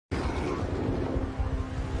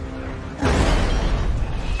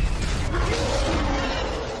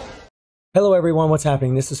Hello everyone, what's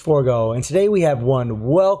happening? This is Forgo, and today we have one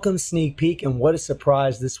welcome sneak peek, and what a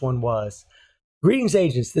surprise this one was. Greetings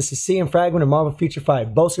agents, this is CM Fragment of Marvel Future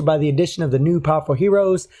Fight. Bolstered by the addition of the new powerful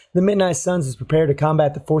heroes, the Midnight Suns is prepared to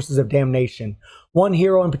combat the forces of damnation. One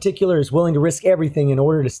hero in particular is willing to risk everything in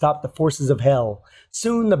order to stop the forces of hell.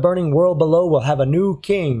 Soon the burning world below will have a new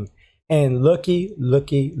king. And looky,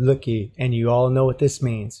 and you all know what this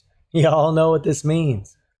means. You all know what this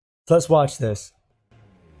means. So let's watch this.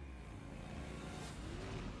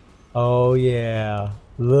 Oh yeah,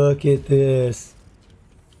 look at this.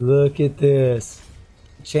 Look at this.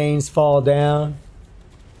 Chains fall down.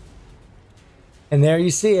 And there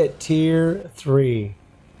you see it, Tier 3.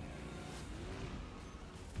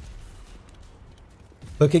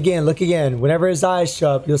 Look again, look again. Whenever his eyes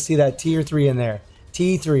show up, you'll see that Tier 3 in there.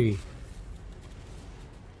 T3.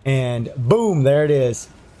 And boom, there it is.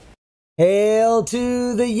 Hail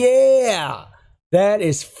to the yeah! That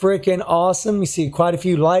is freaking awesome. You see quite a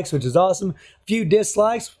few likes, which is awesome. A few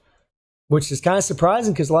dislikes, which is kind of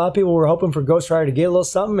surprising because a lot of people were hoping for Ghost Rider to get a little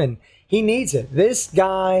something, and he needs it. This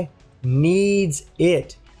guy needs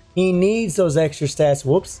it. He needs those extra stats.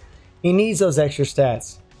 Whoops. He needs those extra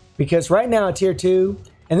stats. Because right now at Tier 2,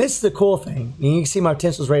 and this is the cool thing, and you can see my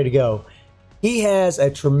potential's ready to go. He has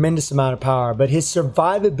a tremendous amount of power, but his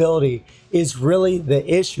survivability is really the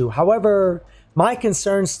issue. However, my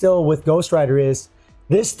concern still with Ghost Rider is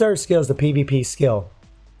this third skill is the PvP skill.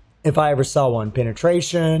 If I ever saw one,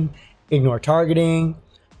 penetration, ignore targeting,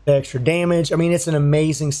 the extra damage. I mean, it's an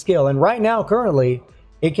amazing skill. And right now, currently,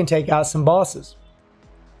 it can take out some bosses,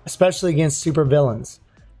 especially against super villains.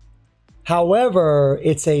 However,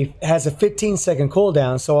 has a 15-second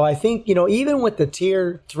cooldown. So I think, even with the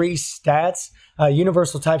Tier 3 stats,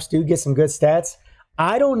 universal types do get some good stats.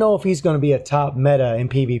 I don't know if he's going to be a top meta in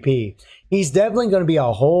PvP. He's definitely going to be a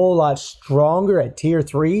whole lot stronger at Tier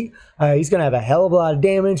 3. He's going to have a hell of a lot of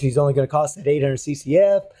damage. He's only going to cost at 800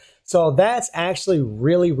 CCF. So that's actually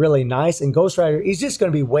really, really nice. And Ghost Rider, he's just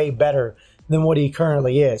going to be way better than what he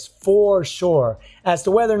currently is, for sure. As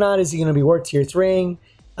to whether or not is he going to be worth Tier 3ing,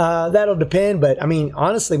 that'll depend. But,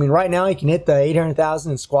 honestly, right now he can hit the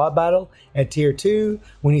 800,000 in squad battle at Tier 2.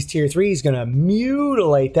 When he's Tier 3, he's going to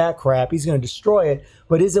mutilate that crap. He's going to destroy it.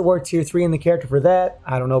 But is it worth Tier 3 in the character for that?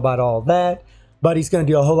 I don't know about all of that. But he's going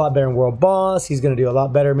to do a whole lot better in World Boss. He's going to do a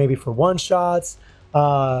lot better maybe for one-shots.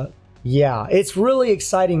 Yeah, it's really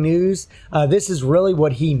exciting news. This is really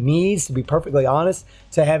what he needs, to be perfectly honest,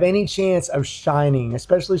 to have any chance of shining,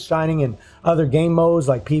 especially shining in other game modes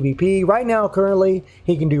like PvP. Right now, currently,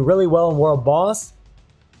 he can do really well in World Boss.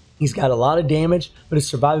 He's got a lot of damage, but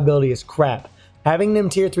his survivability is crap. Having them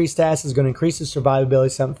Tier 3 stats is going to increase his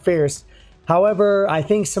survivability something fierce. However, I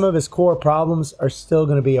think some of his core problems are still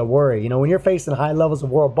going to be a worry. When you're facing high levels of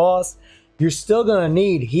World Boss, you're still going to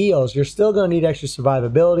need heals. You're still going to need extra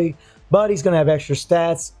survivability, but he's going to have extra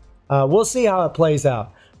stats. We'll see how it plays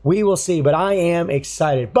out. We will see, but I am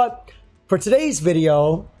excited. But for today's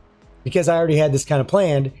video, because I already had this kind of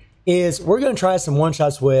planned, is we're going to try some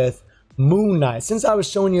one-shots with Moon Knight. Since I was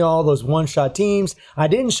showing you all those one-shot teams, I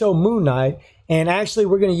didn't show Moon Knight, and actually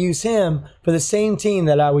we're going to use him for the same team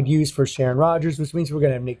that I would use for Sharon Rogers, which means we're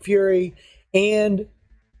going to have Nick Fury and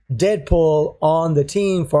Deadpool on the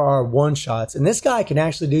team for our one-shots. And this guy can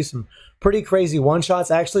actually do some pretty crazy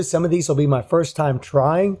one-shots. Actually, some of these will be my first time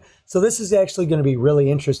trying, so this is actually going to be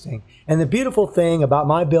really interesting. And the beautiful thing about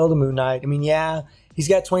my build of Moon Knight, yeah, he's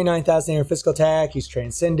got 29,000 air physical attack, he's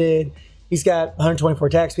transcended, he's got 124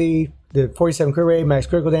 attack speed, the 47 crit rate, max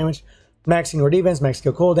critical damage, max ignore defense, max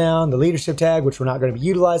skill cooldown, the leadership tag, which we're not going to be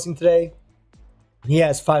utilizing today. He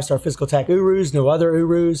has 5-star physical attack Urus, no other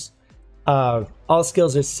Urus. All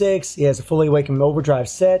skills are 6. He has a fully awakened overdrive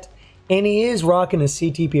set, and he is rocking a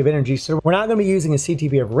CTP of energy, so we're not going to be using a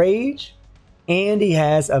CTP of rage, and he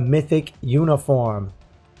has a mythic uniform.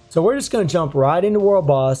 So we're just going to jump right into World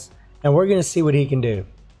Boss, and we're going to see what he can do.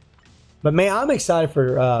 But man, I'm excited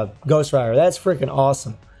for Ghost Rider. That's freaking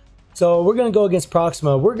awesome. So we're going to go against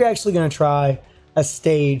Proxima. We're actually going to try a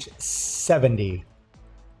stage 70.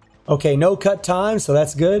 Okay, no cut time, so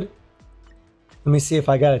that's good. Let me see if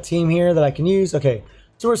I got a team here that I can use. Okay,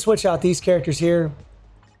 so we'll switch out these characters here.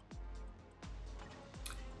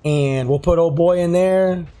 And we'll put old boy in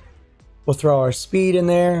there. We'll throw our speed in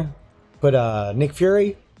there. Put Nick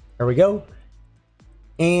Fury. There we go.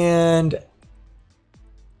 And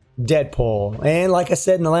Deadpool. And like I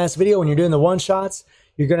said in the last video, when you're doing the one-shots,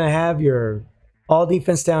 you're going to have your all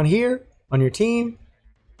defense down here on your team.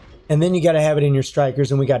 And then you got to have it in your strikers.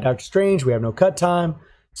 And we got Doctor Strange. We have no cut time.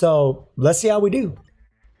 So let's see how we do.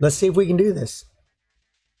 Let's see if we can do this.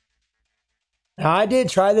 Now, I did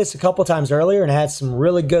try this a couple times earlier and had some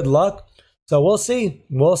really good luck. So we'll see.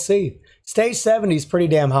 We'll see. Stage 70 is pretty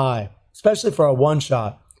damn high, especially for a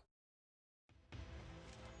one-shot.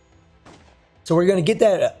 So we're going to get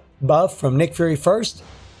that buff from Nick Fury first.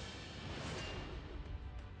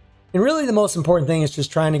 And really the most important thing is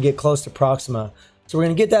just trying to get close to Proxima. So we're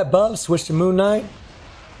going to get that buff, switch to Moon Knight.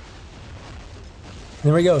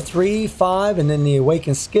 There we go, 3, 5, and then the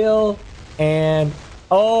Awakened skill. And,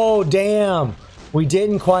 oh, damn. We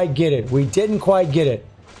didn't quite get it. We didn't quite get it.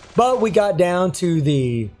 But we got down to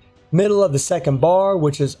the middle of the second bar,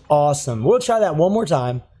 which is awesome. We'll try that one more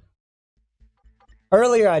time.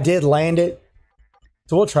 Earlier I did land it,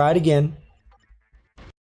 so we'll try it again.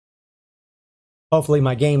 Hopefully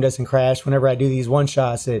my game doesn't crash. Whenever I do these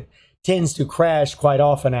one-shots, it tends to crash quite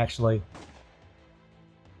often, actually.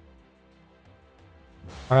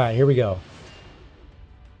 All right, here we go.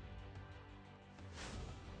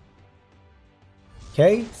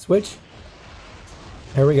 Okay, switch.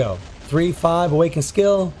 There we go. 3, 5, Awaken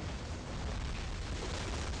skill.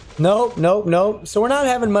 Nope, nope, nope. So we're not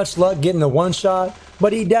having much luck getting the one shot,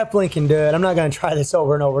 but he definitely can do it. I'm not going to try this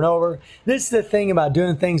over and over and over. This is the thing about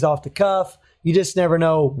doing things off the cuff. You just never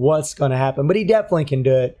know what's going to happen, but he definitely can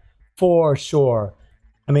do it for sure.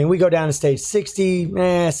 I mean, we go down to stage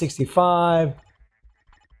 60, 65.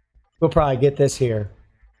 We'll probably get this here.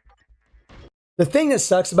 The thing that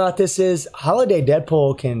sucks about this is Holiday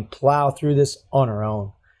Deadpool can plow through this on her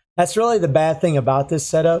own. That's really the bad thing about this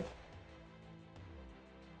setup.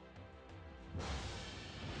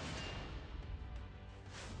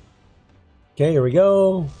 Okay, here we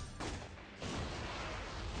go.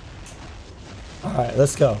 All right,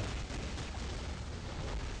 let's go.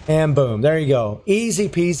 And boom, there you go. Easy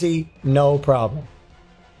peasy, no problem.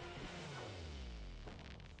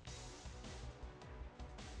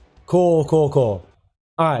 Cool, cool, cool.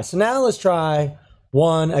 All right, so now let's try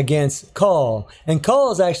one against Cull. And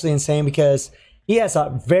Cull is actually insane because he has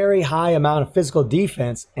a very high amount of physical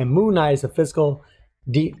defense, and Moon Knight is a physical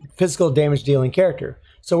damage dealing character.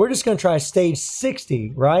 So we're just going to try stage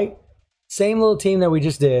 60, right? Same little team that we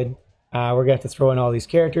just did. We're going to have to throw in all these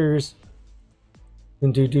characters.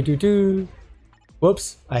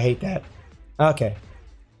 Whoops, I hate that. Okay.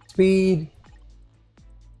 Speed.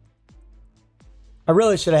 I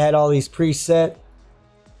really should have had all these preset.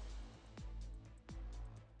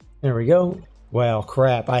 There we go. Well,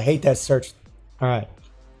 crap. I hate that search. All right.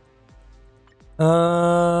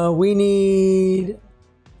 We need...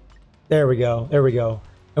 There we go. There we go.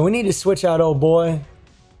 And we need to switch out old boy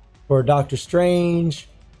for Doctor Strange.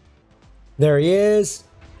 There he is.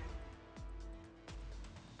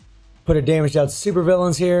 Put a damage out to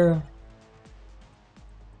supervillains here.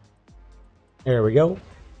 There we go.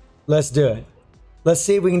 Let's do it. Let's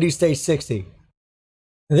see if we can do stage 60.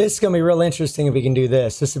 This is going to be real interesting if we can do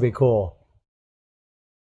this. This would be cool.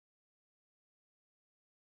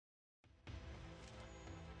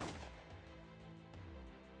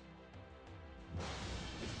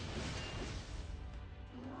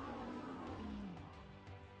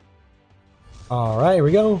 All right, here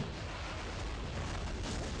we go.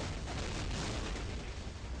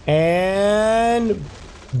 And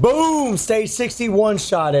boom, stage 61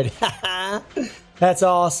 shotted. That's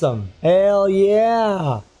awesome. Hell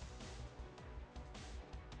yeah.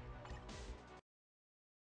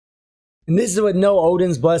 And this is with no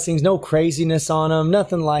Odin's blessings, no craziness on him,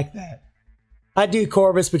 nothing like that. I do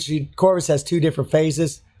Corvus, but Corvus has 2 different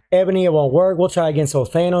phases. Ebony, it won't work. We'll try against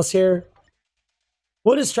old Thanos here.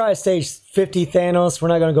 We'll just try stage 50 Thanos. We're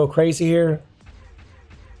not going to go crazy here.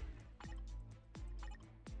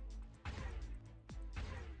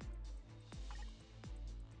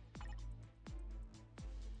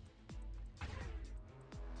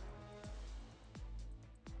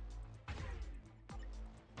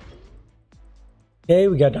 Okay,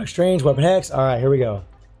 we got Doctor Strange, Weapon Hex. All right, here we go.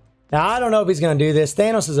 Now, I don't know if he's going to do this.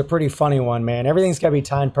 Thanos is a pretty funny one, man. Everything's got to be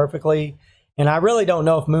timed perfectly. And I really don't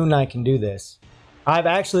know if Moon Knight can do this.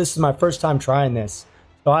 This is my first time trying this.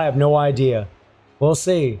 So I have no idea. We'll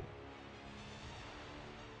see.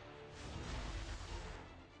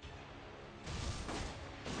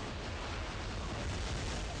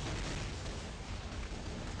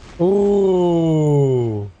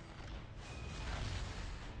 Ooh.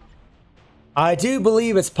 I do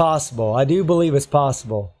believe it's possible. I do believe it's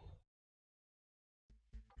possible.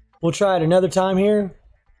 We'll try it another time here.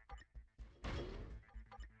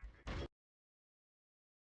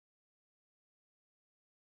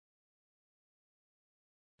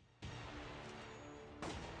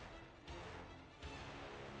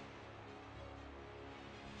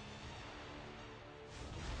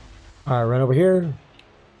 All right, run over here.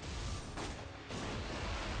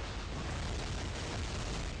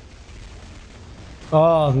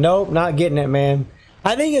 Oh, nope, not getting it, man.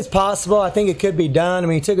 I think it's possible. I think it could be done. I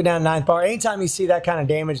mean, he took it down to 9th power. Anytime you see that kind of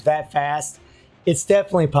damage that fast, it's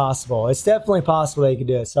definitely possible. It's definitely possible they could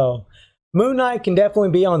do it. So, Moon Knight can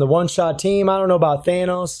definitely be on the one-shot team. I don't know about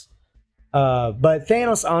Thanos. But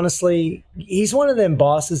Thanos, honestly, he's one of them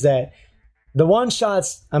bosses that the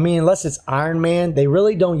one-shots, I mean, unless it's Iron Man, they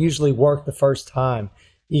really don't usually work the first time.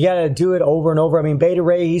 You got to do it over and over. I mean, Beta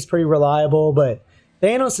Ray, he's pretty reliable, but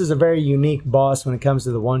Thanos is a very unique boss when it comes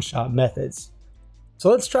to the one-shot methods. So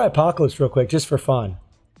let's try Apocalypse real quick, just for fun.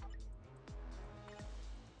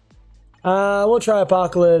 We'll try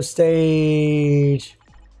Apocalypse stage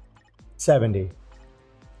 70.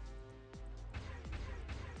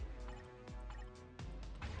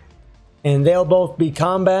 And they'll both be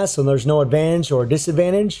combat, so there's no advantage or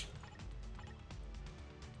disadvantage.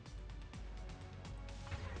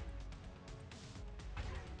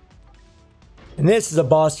 And this is a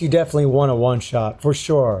boss you definitely want a one-shot, for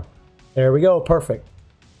sure. There we go, perfect.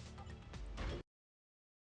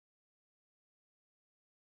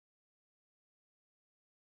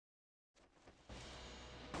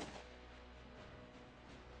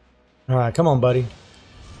 All right, come on, buddy.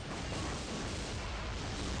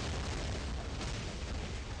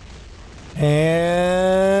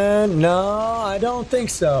 And no, I don't think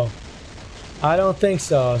so. I don't think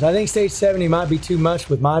so. I think stage 70 might be too much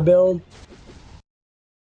with my build.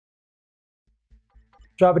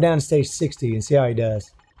 Drop it down to stage 60 and see how he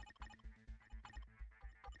does.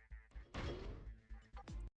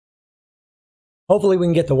 Hopefully we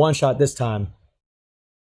can get the one shot this time.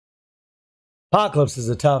 Apocalypse is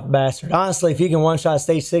a tough bastard. Honestly, if you can one shot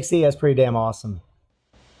stage 60, that's pretty damn awesome.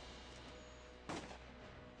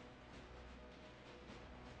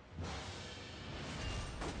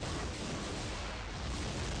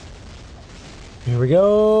 Here we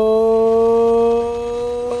go.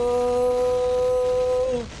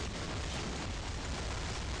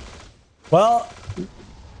 Well,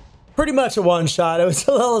 pretty much a one shot. It was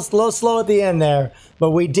a little slow at the end there,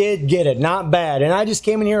 but we did get it. Not bad. And I just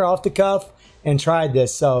came in here off the cuff and tried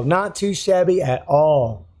this, so not too shabby at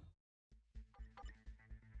all.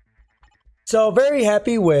 So very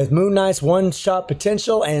happy with Moon Knight's one-shot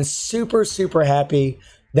potential, and super happy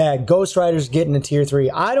that Ghost Rider's getting a tier 3.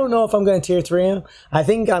 I don't know if I'm going to tier 3 him. I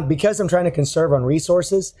think because I'm trying to conserve on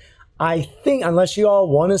resources, I think unless you all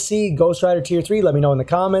want to see Ghost Rider tier 3, let me know in the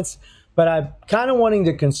comments. But I'm kind of wanting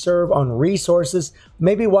to conserve on resources,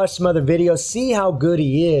 maybe watch some other videos, see how good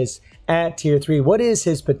he is at tier 3. What is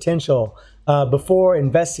his potential before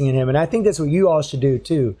investing in him? And I think that's what you all should do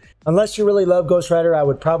too. Unless you really love Ghost Rider, I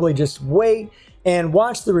would probably just wait and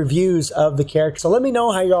watch the reviews of the character. So let me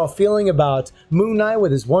know how you're all feeling about Moon Knight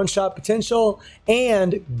with his one-shot potential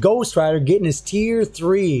and Ghost Rider getting his tier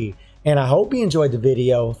 3. And I hope you enjoyed the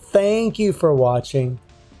video. Thank you for watching.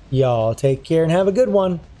 Y'all take care and have a good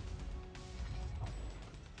one.